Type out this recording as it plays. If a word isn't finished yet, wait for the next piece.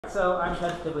so I'm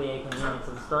tentatively a convenience,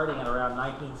 and starting at around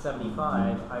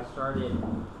 1975, I started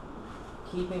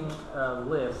keeping a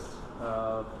list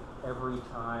of every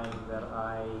time that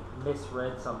I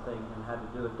misread something and had to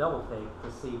do a double take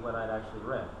to see what I'd actually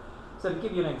read. So to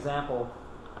give you an example,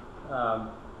 I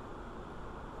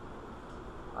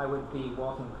would be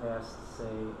walking past, say,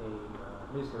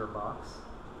 a newspaper box,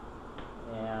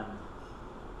 and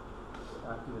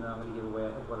even though I'm going to give away,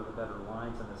 I think, one of the better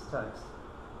lines in this text,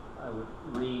 I would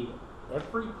read,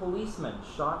 "Every policeman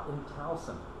shot in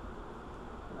Towson."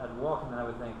 And I'd walk and I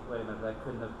would think, wait a minute, that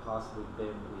couldn't have possibly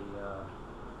been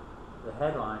the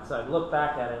headline. So I'd look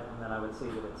back at it, and then I would see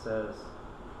that it says,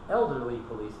 "Elderly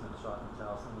policeman shot in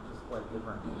Towson," which is quite a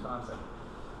different concept.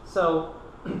 So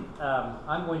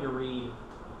I'm going to read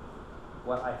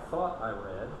what I thought I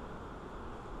read,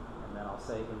 and then I'll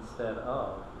say "instead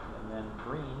of," and then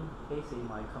Breen Casey,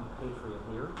 my compatriot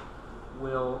here,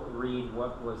 will read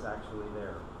what was actually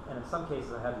there. And in some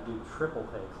cases I had to do triple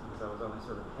takes because I was only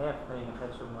sort of half paying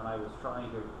attention when I was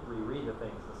trying to reread the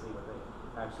things to see what they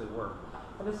actually were.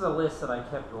 And this is a list that I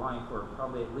kept going for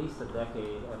probably at least a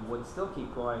decade and would still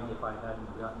keep going if I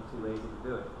hadn't gotten too lazy to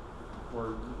do it.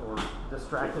 Or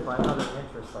distracted by other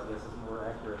interests, I guess is more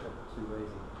accurate than too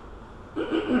lazy.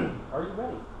 Are you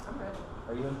ready? I'm ready.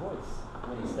 Are you in voice?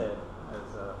 Instead,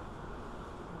 as an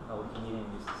old comedian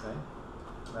used to say.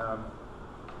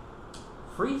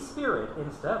 Free spirit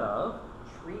instead of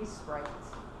Tree sprite.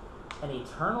 an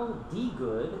eternal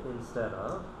D-good instead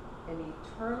of An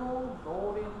eternal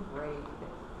golden braid.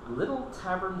 little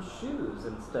tavern shoes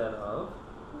instead of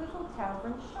Little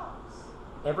tavern shops.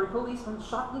 every policeman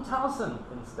shot in Towson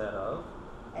instead of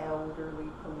Elderly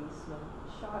policeman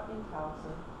shot in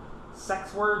Towson.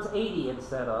 sex words 80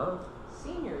 instead of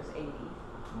Seniors 80.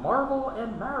 Marvel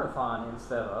and Marathon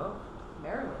instead of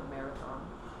Maryland Marathon.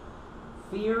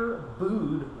 fear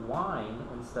booed wine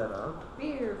instead of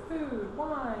Beer, food,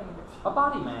 wine. a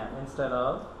body man instead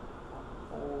of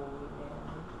Holy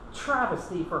man.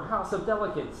 travesty for House of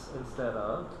Delegates instead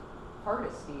of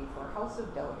Hardesty for House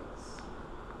of Delegates.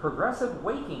 progressive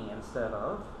waking instead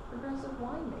of Progressive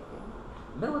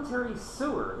winemaking. military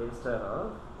sewer instead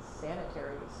of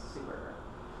Sanitary sewer.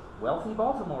 wealthy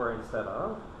Baltimore instead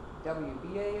of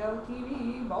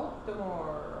WBAL-TV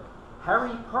Baltimore.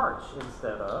 Harry Parch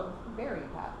instead of Berry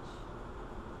Patch.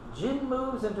 gin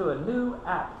moves into a new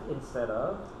act instead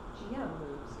of GM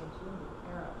moves into a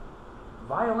new era.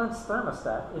 violence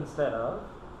thermostat instead of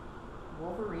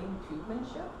Wolverine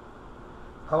tubemanship.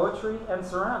 poetry and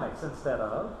ceramics instead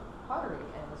of Pottery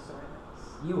and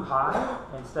ceramics. you high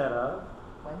instead of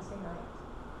Wednesday night.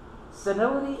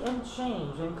 senility and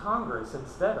change in Congress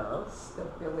instead of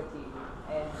Stability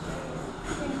and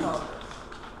change in Congress.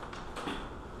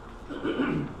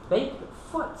 baked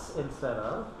foots instead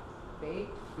of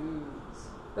Baked foods.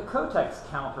 the Kotex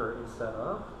counter instead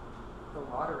of The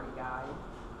lottery guide.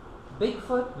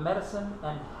 Bigfoot medicine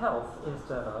and health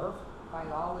instead of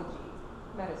Biology.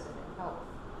 Medicine and health.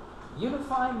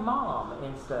 unify mom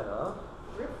instead of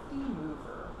Thrifty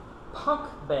mover. punk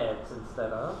beds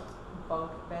instead of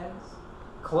Bunk beds.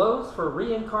 clothes for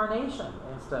reincarnation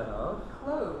instead of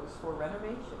Clothes for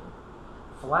renovation.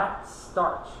 flat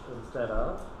starch instead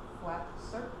of Flat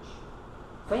search.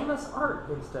 famous art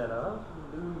instead of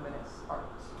Luminous art.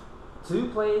 two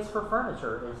plays for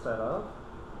furniture instead of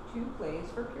Two plays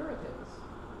for Puritans.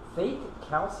 fake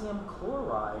calcium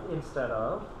chloride instead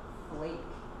of Flake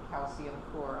calcium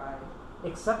chloride.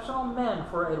 exceptional men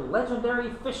for a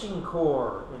legendary fishing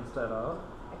corps instead of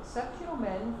Exceptional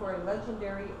men for a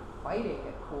legendary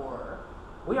fighting corps.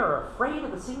 we are afraid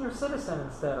of the senior citizen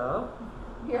instead of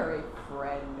We are a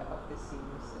friend of the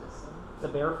senior citizen. the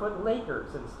barefoot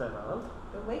Lakers instead of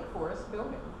The Lake Forest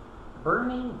building.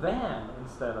 burning van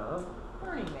instead of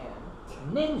Burning Man.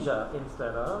 ninja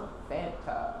instead of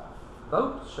Fanta.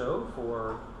 boat show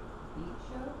for Beach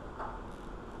show.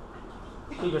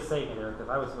 she just saying it there because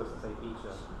I was supposed to say beach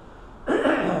show.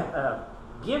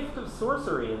 Gift of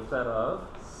sorcery instead of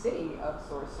City of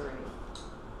Sorcery.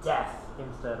 death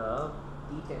instead of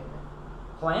Eaton.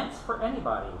 plants for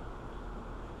anybody.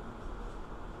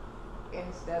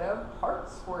 Instead of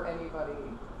hearts for anybody.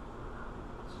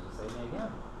 Should you say me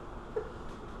again?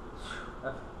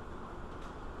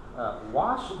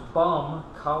 Wash bum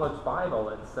college Bible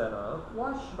instead of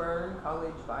Washburn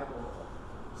College Bible.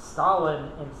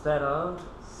 Stalin instead of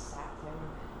Satin.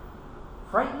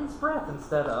 frightens breath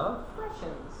instead of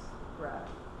Freshens breath.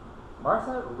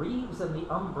 Martha Reeves and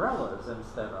the umbrellas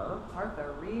instead of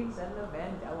Martha Reeves and the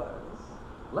Vandellas.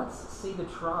 let's see the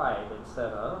tribe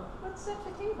instead of Let's set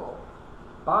the table.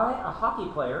 buy a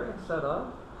hockey player instead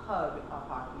of Hug a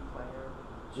hockey player.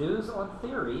 Jews on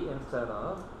theory instead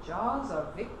of. Jaws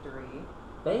of victory.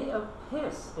 Bay of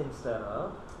piss instead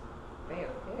of. Bay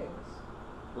of pigs.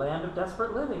 Land of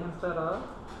desperate living instead of.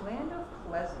 Land of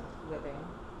pleasant living.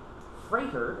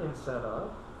 Freighter instead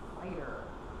of. Fighter.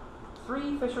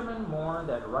 3 fishermen mourned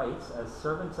at rights as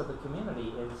servants of the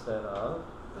community instead of.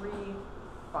 3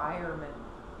 firemen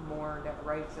mourned at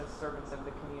rights as servants of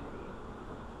the community.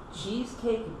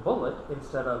 Cheesecake bullet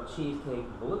instead of cheesecake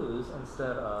blues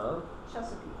instead of.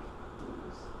 Chesapeake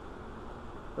Blues.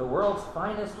 The world's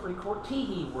finest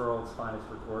tee world's finest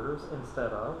recorders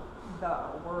instead of. The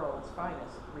world's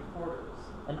finest reporters.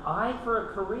 An eye for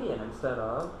a Korean instead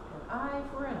of. An eye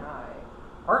for an eye.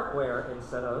 Artware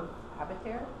instead of.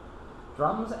 Habitaire.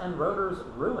 Drums and rotors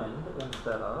ruined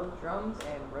instead of. Drums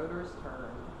and rotors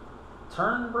turned.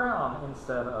 Turn brown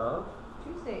instead of.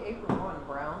 Tuesday, April 1,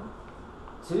 Brown.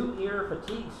 2-ear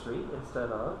Fatigue Street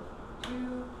instead of.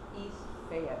 2 East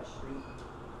Fayette Street.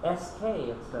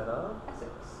 SK instead of.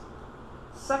 Essex.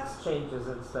 Sex changes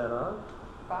instead of.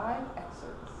 5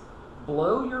 excerpts.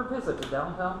 Blow your visit to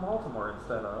downtown Baltimore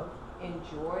instead of.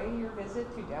 Enjoy your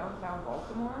visit to downtown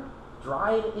Baltimore.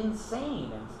 Drive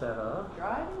insane instead of.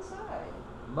 Drive inside.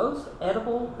 Most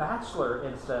edible bachelor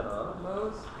instead of.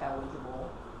 Most eligible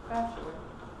bachelor.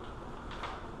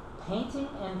 Painting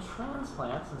and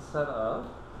transplants instead of.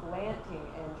 Planting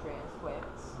and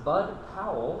transplants. Bud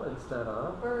Powell instead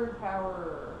of. Bird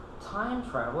power. Time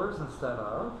travelers instead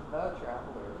of. The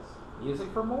travelers.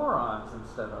 Music for morons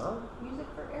instead of. Music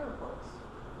for airports.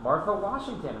 Martha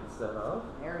Washington instead of.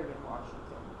 Marion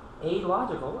Washington.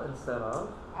 Alogical instead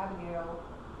of. Abigail.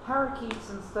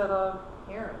 Parakeets instead of.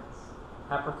 Herons.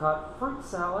 Apricot fruit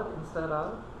salad instead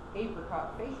of.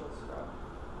 Apricot facial scrub.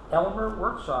 Elmer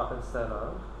workshop instead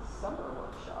of. Summer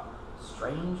workshop.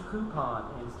 Strange coupon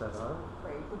instead of.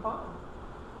 Gray coupon.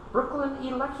 Brooklyn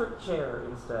electric chair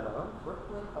instead of.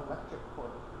 Brooklyn electric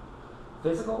court.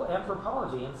 Physical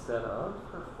anthropology instead of.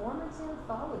 Performance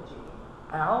anthology.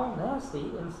 Al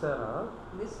nasty instead of.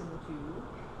 Listen to.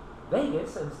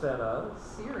 Vegas instead of.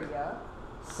 Syria.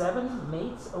 7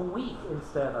 mates a week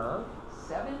instead of.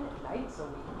 7 nights a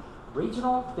week.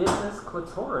 Regional business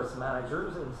clitoris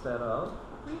managers instead of.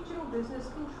 Regional business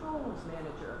controls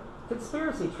manager.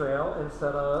 Conspiracy trail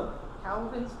instead of.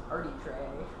 Calvin's party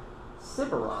tray.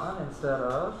 Ciberon instead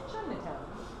of. Chinatown.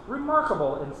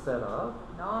 Remarkable instead of.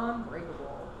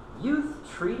 Non-breakable. Youth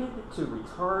treated to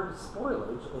retard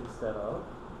spoilage instead of.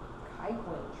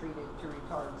 Kyquin treated to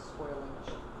retard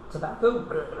spoilage.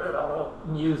 Tobacco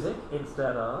music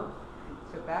instead of.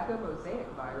 Tobacco mosaic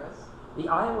virus. The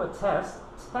Iowa text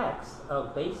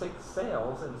of basic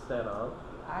sales instead of.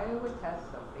 The Iowa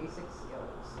test of basic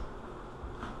skills.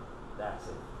 That's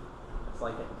it. It's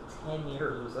like 10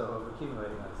 years or so of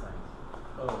accumulating those things.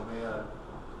 Oh man.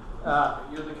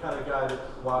 You're the kind of guy that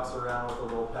walks around with a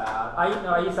little pad.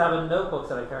 I used to have a notebook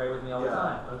that I carry with me all the Yeah,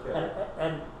 time. okay.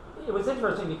 And it was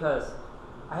interesting because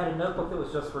I had a notebook that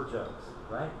was just for jokes,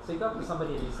 right? So you go up to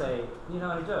somebody and you say, "Do you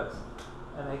know any jokes?"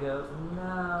 And they go,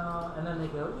 "No." And then they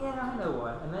go, "Yeah, I know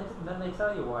one." And then they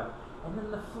tell you one. And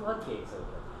then the floodgates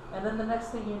open. And then the next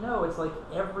thing you know, it's like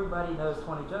everybody knows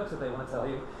 20 jokes that they want to tell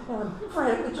you. And I'm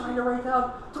frantically trying to write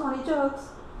down 20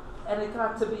 jokes. And it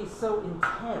got to be so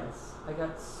intense. I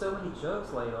got so many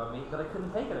jokes laid on me that I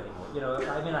couldn't take it anymore. You know,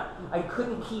 I mean, I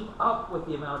couldn't keep up with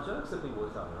the amount of jokes that people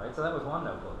would tell me, right? So that was one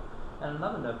notebook. And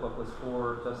another notebook was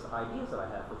for just ideas that I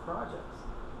had for projects.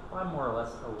 Well, I'm more or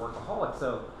less a workaholic,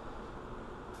 so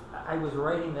I was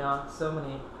writing down so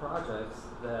many projects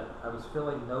that I was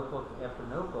filling notebook after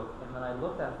notebook, and then I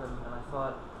looked at them and I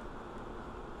thought,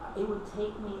 it would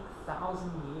take me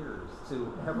 1,000 years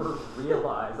to ever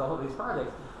realize all of these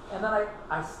projects. And then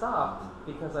I stopped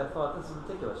because I thought, this is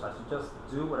ridiculous. I should just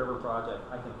do whatever project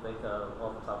I can think of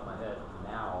off the top of my head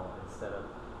now instead of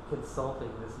consulting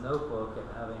this notebook and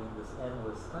having this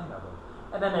endless thing of them.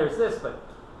 And then there's this, but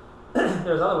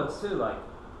there's other ones too, like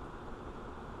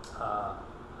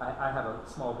I have a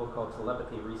small book called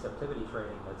Telepathy Receptivity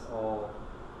Training that's all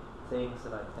things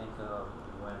that I think of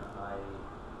when I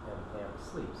am half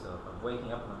asleep. So if I'm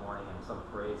waking up in the morning and some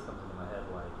phrase comes into my head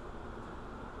like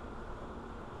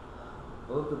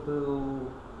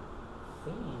Boogaboo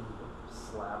Fiend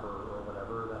Slabber or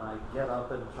whatever, then I get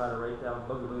up and try to write down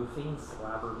Boogaboo Fiend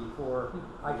Slabber before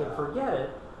I can forget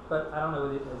it. But I don't know,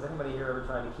 has anybody here ever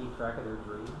tried to keep track of their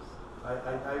dreams? I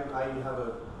have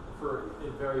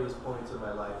in various points in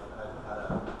my life, I've had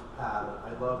a pad.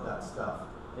 I love that stuff.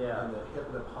 Yeah. And the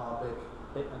hypnagogic,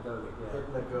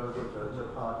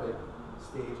 hypnagogic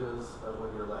stages of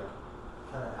when you're like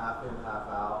kind of half in, half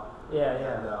out. Yeah,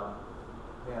 and,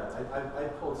 man, I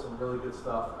pulled some really good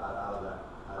stuff out of that.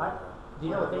 Do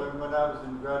you know what they? When I was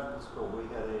in graduate school, we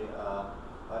had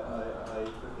I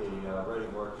took a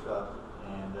writing workshop,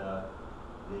 and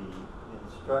the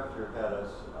instructor had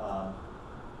us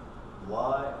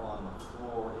lie on the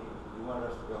floor. He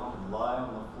wanted us to go home and lie on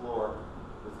the floor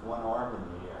with one arm in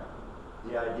the air.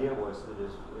 The idea was that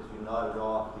as you nodded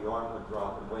off, the arm would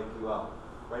drop and wake you up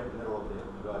right in the middle of the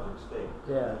hypnagogic state.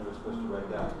 Yeah. And you were supposed to write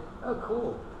down. Oh,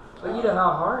 cool. But you know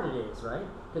how hard it is, right?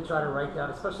 To try to write down,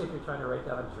 especially if you're trying to write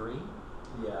down a dream.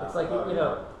 Yeah. It's like, you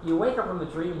know, you wake up from the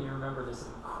dream and you remember this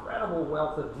incredible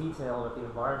wealth of detail with the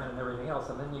environment and everything else,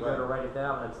 and then you go to write it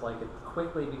down, and it's like it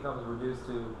quickly becomes reduced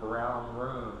to brown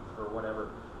room or whatever.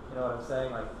 You know what I'm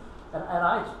saying? Like, and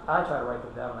I try to write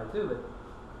them down when I do, but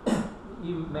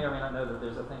you may or may not know that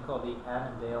there's a thing called the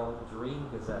Annandale Dream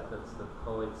Gazette. That's the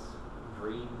poet's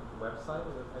dream website.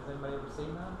 Has anybody ever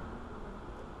seen that?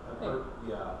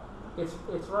 Yeah.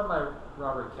 It's run by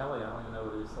Robert Kelly. I don't even know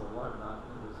whether he's still alive or not.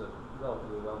 He was a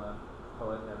relatively well-known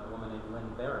poet, and a woman named Lynn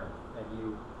Barron. And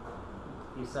you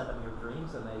send them your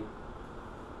dreams, and they,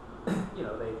 you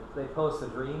know, they post the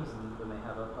dreams, and then they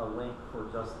have a link for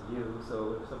just you.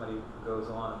 So if somebody goes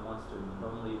on and wants to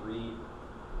only read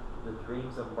the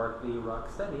dreams of Mark B.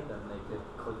 Rocksteady, then they could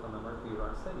click on the Mark B.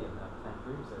 Rocksteady and have 10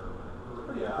 dreams there or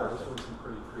whatever. Yeah, this one's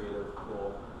pretty creative,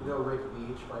 cool. You know Rick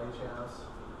Beach by any chance?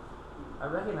 I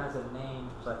recognize a name,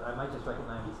 but I might just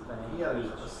recognize the name. He had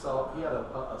Beach. a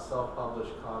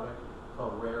self-published comic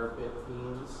called Rare Bit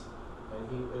Fiends, and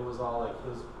it was all like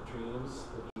his dreams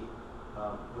that he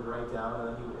would write down, and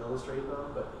then he would illustrate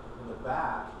them. But in the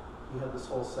back, he had this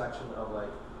whole section of like,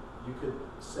 you could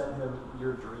send him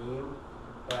your dream,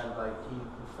 and like he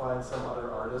would find some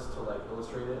other artist to like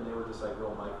illustrate it, and they were just like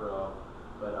real micro.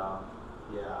 But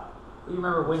yeah. You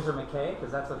remember Windsor McKay?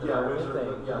 Because that's what the Windsor, thing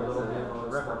Little is Nemo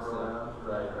and reference stuff to. around.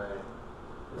 Right.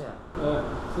 Yeah.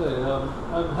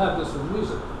 I've had this with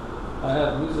music. I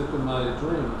had music in my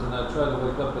dreams, and I tried to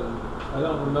wake up, and I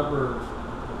don't remember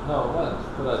how it went,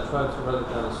 but I tried to write it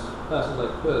down as fast as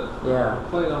I could. Yeah. I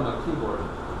played on my keyboard,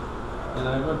 and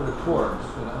I remember the chords,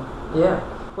 you know. Yeah.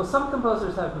 Well, some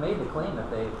composers have made the claim that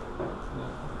they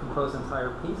compose entire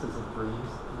pieces of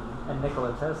dreams. And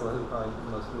Nikola Tesla, who probably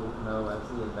most people know as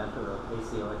the inventor of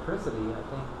AC electricity, I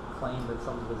think claimed that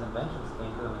some of his inventions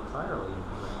came to him entirely in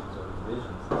dreams or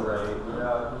visions. Right.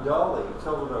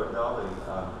 Salvador Dali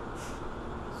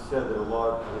said that a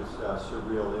lot of his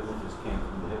surreal images came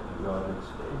from the hypnagogic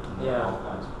state. And Yeah. all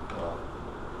kinds of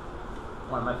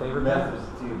One of my favorite methods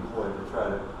that he employed to try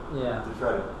to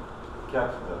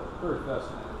capture them. Very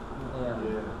fascinating.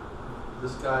 Yeah.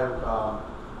 This guy,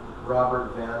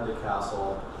 Robert Van de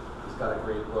Castle, he's got a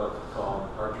great book called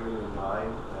Our Dreaming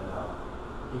Mind, and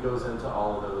he goes into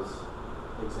all of those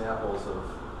examples of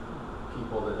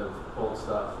people that have pulled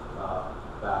stuff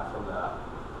back from that,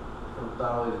 from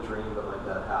not only the dream, but like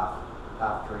that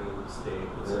half dream state.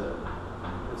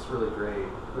 It's really great.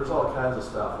 There's all kinds of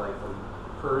stuff, like from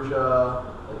Persia,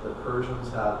 like the Persians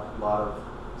had a lot of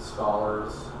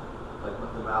scholars, like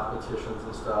the mathematicians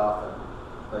and stuff, and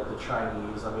like the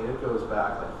Chinese. I mean, it goes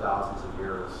back like thousands of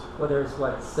years. Well, there's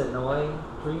what, Senoi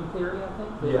dream theory, I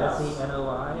think? Yes.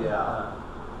 SENOI? Yeah.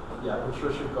 Yeah,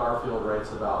 Patricia Garfield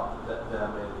writes about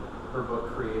them in her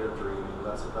book Creative Dreaming.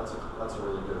 That's a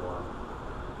really good one.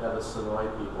 Yeah, the Senoi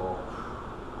people.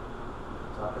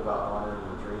 Talk about honoring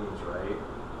your dreams, right?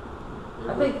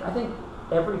 I think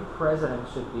every president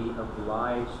should be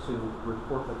obliged to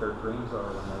report what their dreams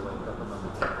are when they wake up in the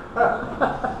morning.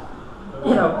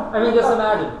 You know, I mean, just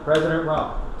imagine, President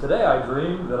Trump, today I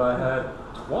dreamed that I had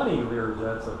 20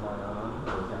 Learjets of my own.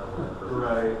 Or, you know, whatever.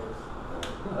 Right.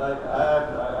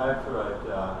 I have to write.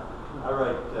 I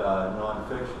write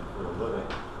nonfiction for a living,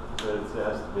 but it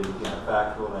has to be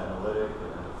factual, analytic,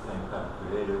 and at the same time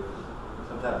creative.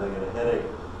 Sometimes I get a headache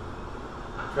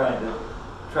trying to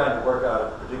work out a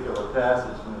particular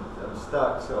passage, and I'm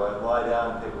stuck. So I lie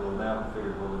down and take a little nap and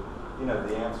figure, well, you know,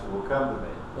 the answer will come to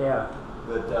me. Yeah.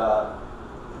 But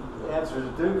answers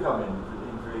do come in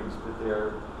dreams, but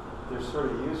they're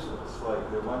sort of useless. Like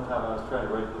the one time I was trying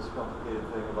to write this complicated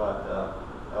thing about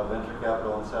venture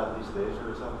capital in Southeast Asia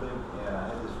or something, and I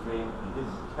had this dream, and it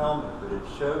didn't tell me, but it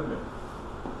showed me.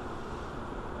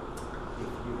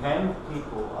 If you hang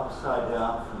people upside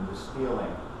down from the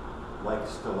ceiling like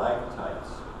stalactites,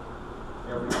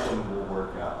 everything will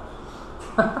work out.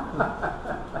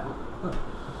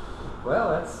 Well,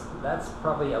 that's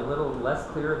probably a little less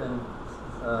clear than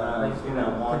consulting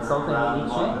around I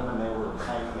London, and they were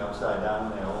hanging upside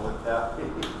down, and they all looked happy.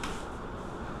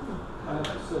 I have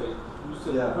to say, you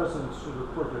said the president should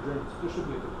report their dreams. There should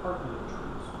be a department of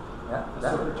dreams. Yeah, A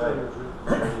that secretary of dreams.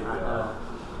 There you go.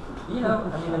 You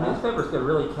know, I mean, the newspapers could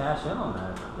really cash in on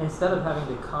that. Instead of having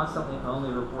to constantly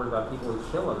only report about people who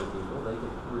kill other people, they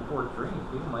could report dreams.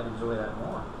 People might enjoy that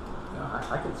more.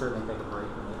 I could certainly take a break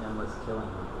from the endless killing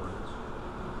reportage.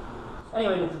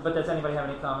 Anyway, but does anybody have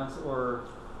any comments or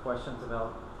questions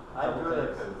about I double enjoy that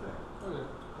takes? kind of thing. Okay.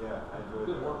 Yeah, I enjoy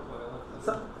Good that. wordplay. I like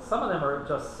that. Some of them are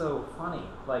just so funny.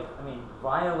 Like, I mean,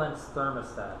 violence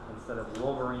thermostat instead of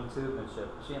Wolverine tubemanship.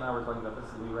 She and I were talking about this,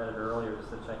 and we read it earlier just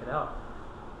to check it out.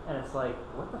 And it's like,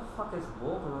 what the fuck is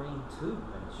Wolverine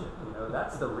tubemanship? You know,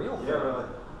 that's the real thing. Yeah, really.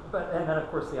 But and then of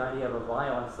course the idea of a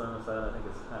violence thermostat, I think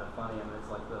is kind of funny. I mean,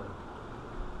 it's like the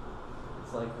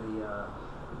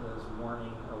those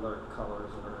warning alert colors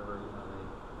or whatever they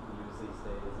use these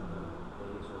days in the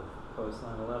age of post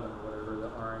 9/11 or whatever,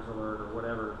 the orange alert or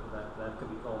whatever that could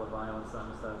be called a violence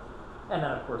thermostat. And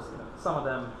then of course some of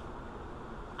them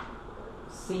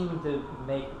seem to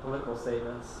make political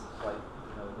statements like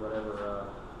whatever.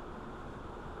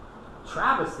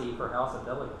 Travesty for House of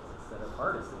Delegates instead of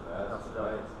hardesty for House of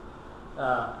Right. Delegates.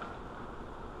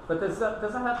 But does that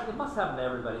happen? It must happen to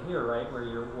everybody here, right? Where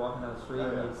you're walking down the street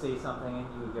and you see something and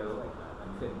you would go like, I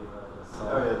couldn't do that.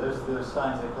 Oh yeah, there's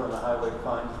signs they put on the highway,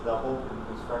 fines doubled in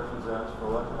construction zones for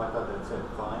what? I thought that said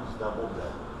fines doubled.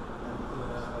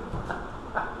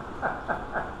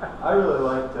 I really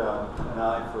liked An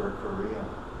Eye for a Korean.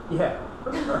 Yeah.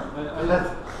 That's,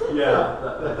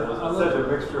 that's such a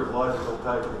mixture of logical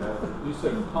type, you know. You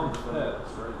said punk beds,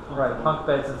 right? Right, bunk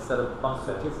beds instead of bunk I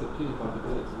beds. took the P from the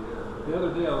beds. The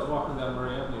other day I was walking down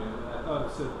Murray Avenue and I thought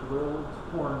it said grilled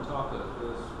corn tacos. It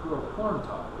was grilled corn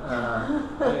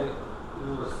tacos.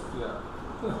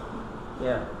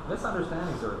 Yeah,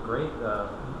 misunderstandings are great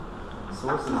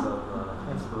sources of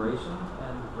inspiration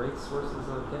and great sources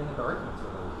of getting into arguments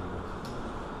with other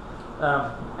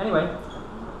people. Anyway.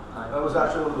 That was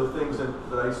actually one of the things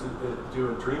that I used to do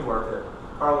in dream work that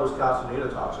Carlos Castaneda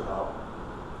talks about.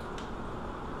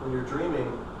 When you're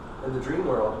dreaming in the dream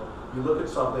world, you look at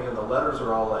something and the letters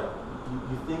are all like,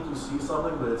 you think you see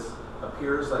something, but it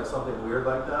appears like something weird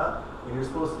like that, and you're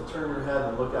supposed to turn your head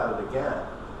and look at it again.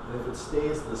 And if it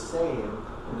stays the same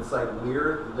and it's like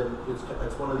weird, then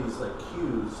it's one of these like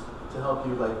cues to help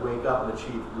you like wake up and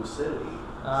achieve lucidity.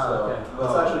 Okay.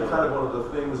 That's actually kind of one of the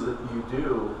things that you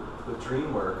do with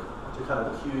dream work to kind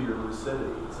of cue your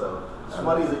lucidity. So it's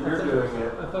funny that you're doing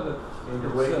it I thought in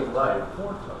your waking life.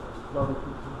 Corn tacos.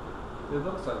 It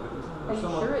looks like it, doesn't it? Are you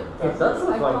sure it It does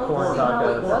look like corn I don't see how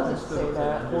it tacos. doesn't say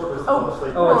that. Oh,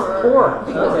 it's pork.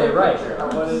 Because Okay, they're right. picture.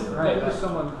 But it, Right. maybe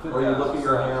someone did Or you that look at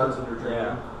your outside. hands and you're dreaming.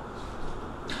 Yeah.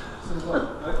 Seems like, I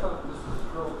thought this was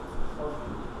grilled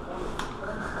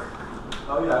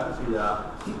Oh yeah, I can see that.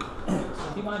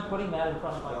 Do you mind putting that in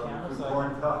front of my camera? So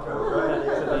Corn taco, right?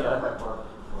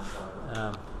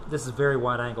 this is very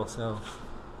wide angle, so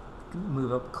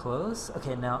move up close.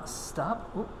 Okay, now stop.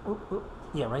 Oop, oop, oop.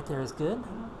 Yeah, right there is good.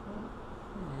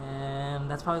 And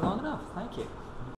that's probably long enough. Thank you.